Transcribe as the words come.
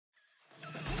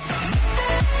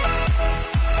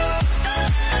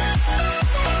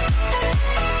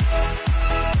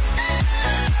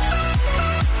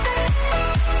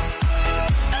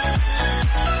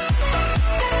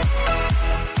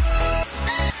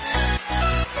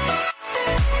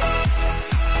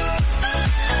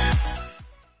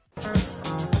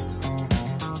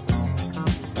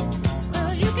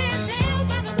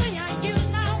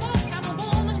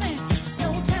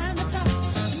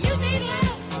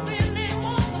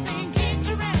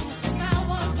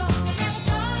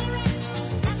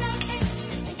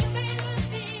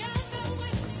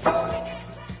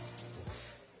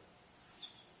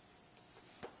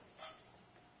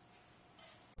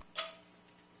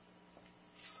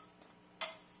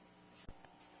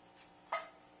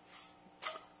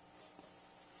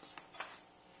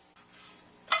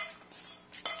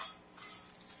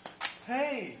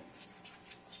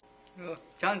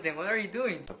Jonathan, what are you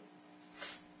doing?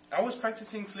 I was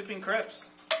practicing flipping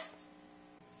crepes.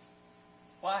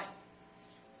 Why?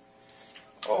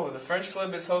 Oh, the French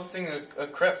Club is hosting a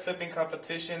crepe flipping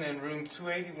competition in room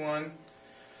 281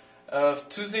 of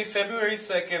Tuesday, February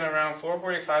 2nd around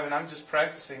 4:45, and I'm just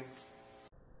practicing.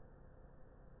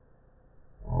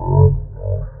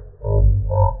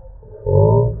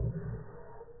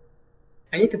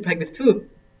 I need to practice too.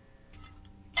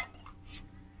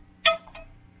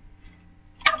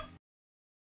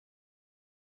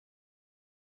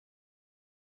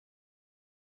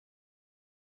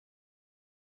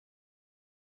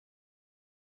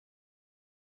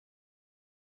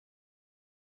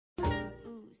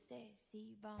 C'est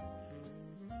si bon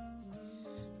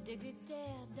de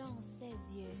goûter dans ses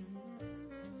yeux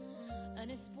un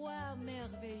espoir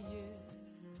merveilleux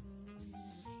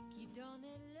qui donne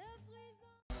le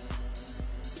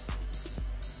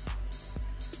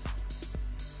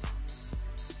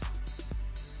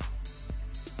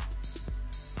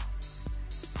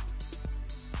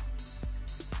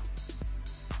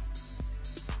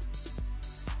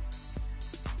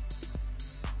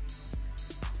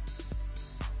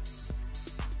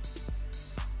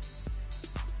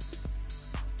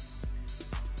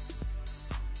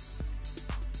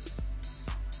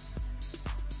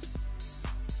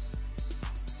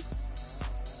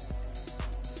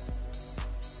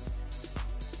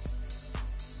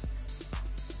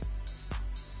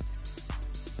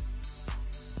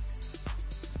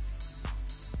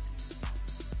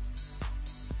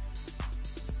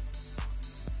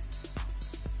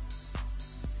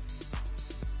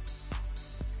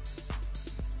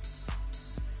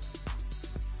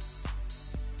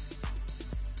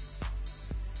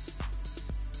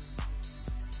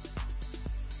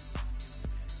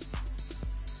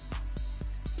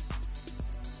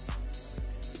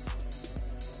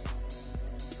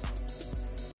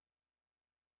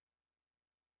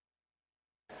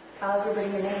Tell everybody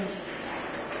your name.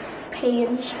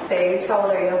 Paige. Paige, how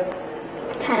old are you?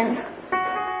 10.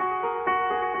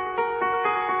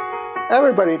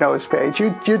 Everybody knows Paige.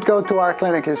 You'd go to our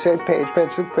clinic and say Paige.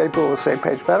 People will say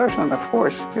Paige Patterson, of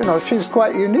course. You know, she's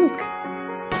quite unique.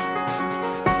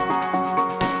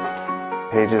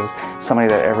 Paige is somebody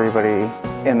that everybody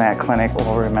in that clinic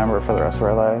will remember for the rest of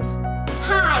our lives.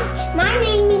 Hi, my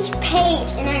name is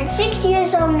Paige, and I'm 6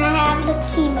 years old and I have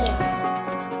leukemia.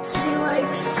 She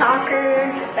likes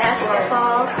soccer,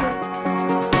 basketball.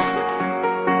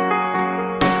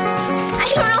 I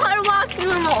don't know how to walk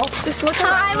normal. Just look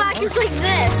how I walk is like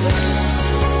this.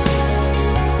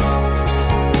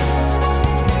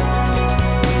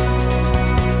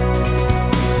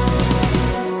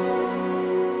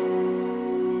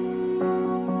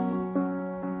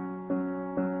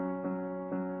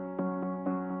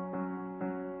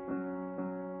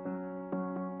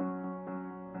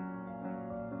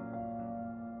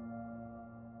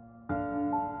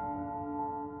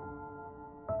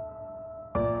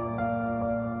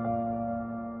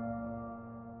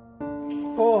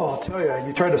 Oh, I'll tell you,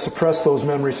 you try to suppress those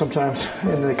memories sometimes,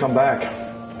 and they come back.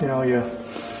 You know,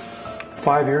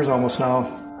 5 years almost now.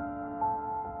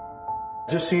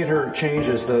 Just seeing her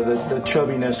changes, the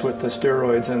chubbiness with the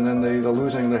steroids, and then the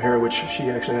losing the hair, which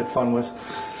she actually had fun with,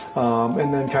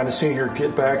 and then kind of seeing her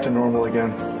get back to normal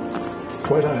again.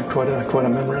 Quite a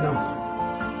memory now.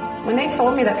 When they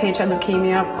told me that Paige had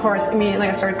leukemia, of course, immediately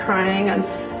I started crying and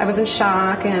I was in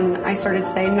shock, and I started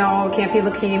saying, no, it can't be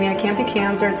leukemia, it can't be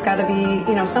cancer, it's got to be,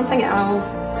 something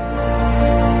else.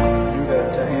 I knew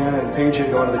that Anne and Paige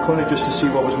had gone to the clinic just to see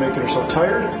what was making her so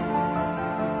tired.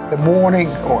 The morning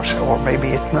or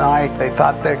maybe at night, they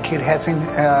thought their kid has,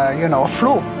 a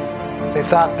flu. They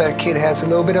thought their kid has a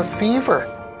little bit of fever.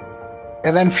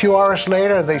 And then a few hours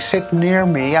later, they sit near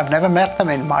me. I've never met them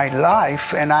in my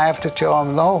life, and I have to tell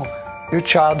them, no, your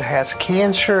child has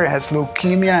cancer, has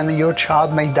leukemia, and your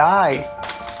child may die.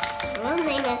 My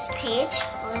name is Paige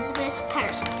Elizabeth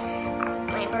Patterson.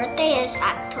 My birthday is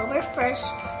October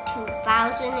 1st,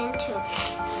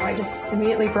 2002. I just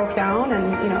immediately broke down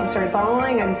and, started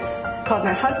bawling and called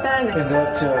my husband. And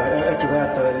that after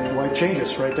that, life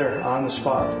changes right there on the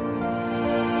spot.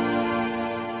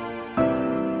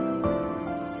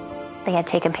 They had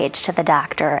taken Paige to the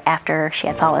doctor after she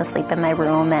had fallen asleep in my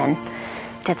room and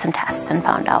did some tests and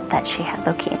found out that she had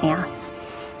leukemia.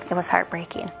 It was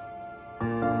heartbreaking.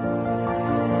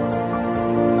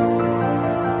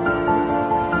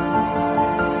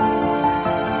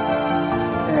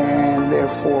 And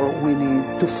therefore, we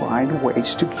need to find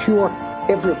ways to cure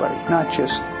everybody, not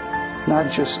just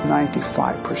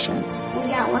 95%. We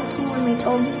got lucky when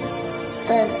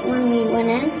when we went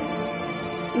in.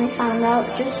 And they found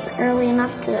out just early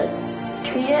enough to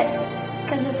treat it,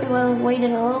 because if we would have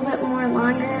waited a little bit more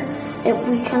longer,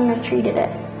 we couldn't have treated it,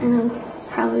 and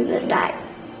probably would have died.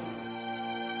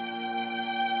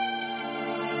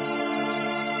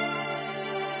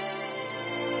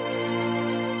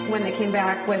 When they came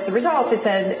back with the results, they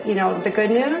said, you know, the good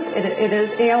news, it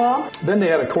is ALL. Then they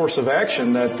had a course of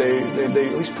action that they at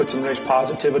least put some nice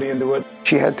positivity into it.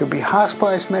 She had to be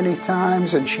hospitalized many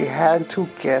times, and she had to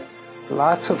get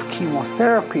lots of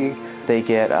chemotherapy. They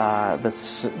get the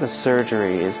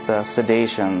surgeries, the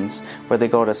sedations, where they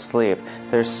go to sleep.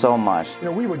 There's so much. You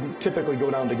know, we would typically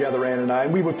go down together, Ann and I,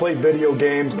 and we would play video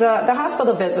games. The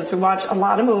hospital visits, we watch a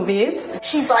lot of movies.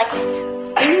 She's like,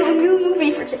 I knew a new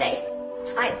movie for today.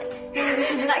 Twilight. New movie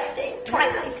for the next day.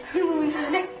 Twilight. New movie for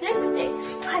the next day.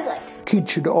 Twilight.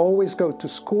 Kids should always go to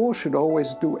school, should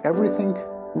always do everything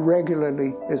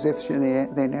regularly as if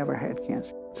they never had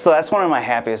cancer. So that's one of my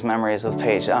happiest memories of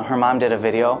Paige. Her mom did a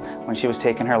video when she was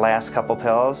taking her last couple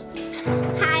pills.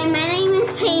 Hi, my name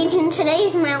is Paige, and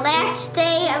today's my last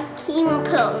day of chemo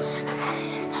pills.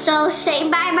 So say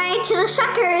bye-bye to the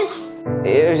suckers.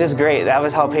 It was just great. That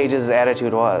was how Paige's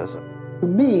attitude was. To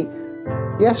me,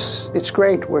 yes, it's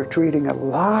great. We're treating a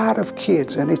lot of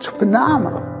kids, and it's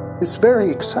phenomenal. It's very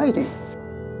exciting.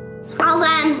 All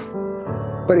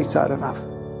done. But it's not enough.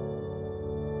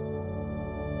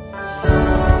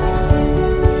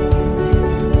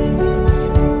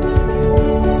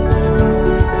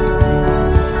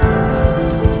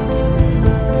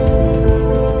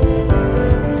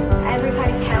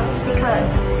 Everybody counts,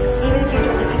 because even if you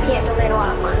can't donate a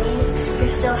lot of money, you're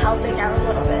still helping out a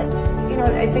little bit. You know,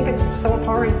 I think it's so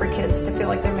empowering for kids to feel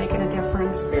like they're making a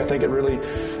difference. I think it really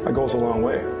goes a long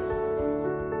way.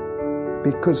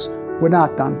 Because we're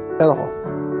not done at all.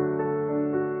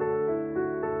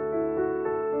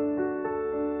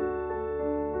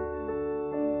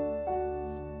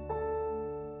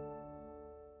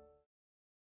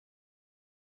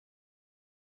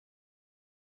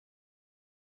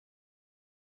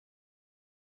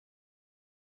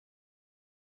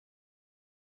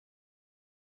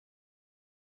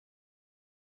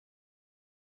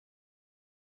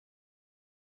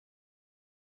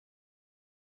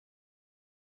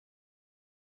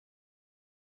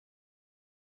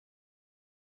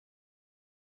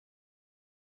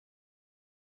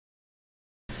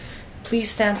 Please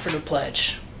stand for the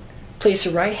pledge. Place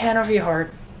your right hand over your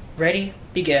heart. Ready?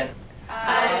 Begin.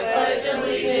 I pledge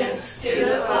allegiance to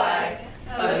the flag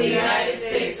of the United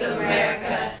States of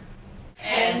America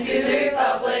and to the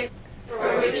republic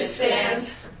for which it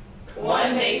stands,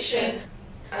 one nation,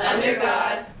 under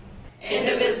God,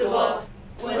 indivisible,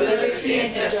 with liberty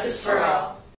and justice for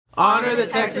all. Honor the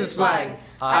Texas flag.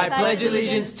 I pledge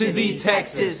allegiance to thee,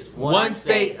 Texas, one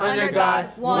state under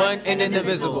God, one and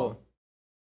indivisible.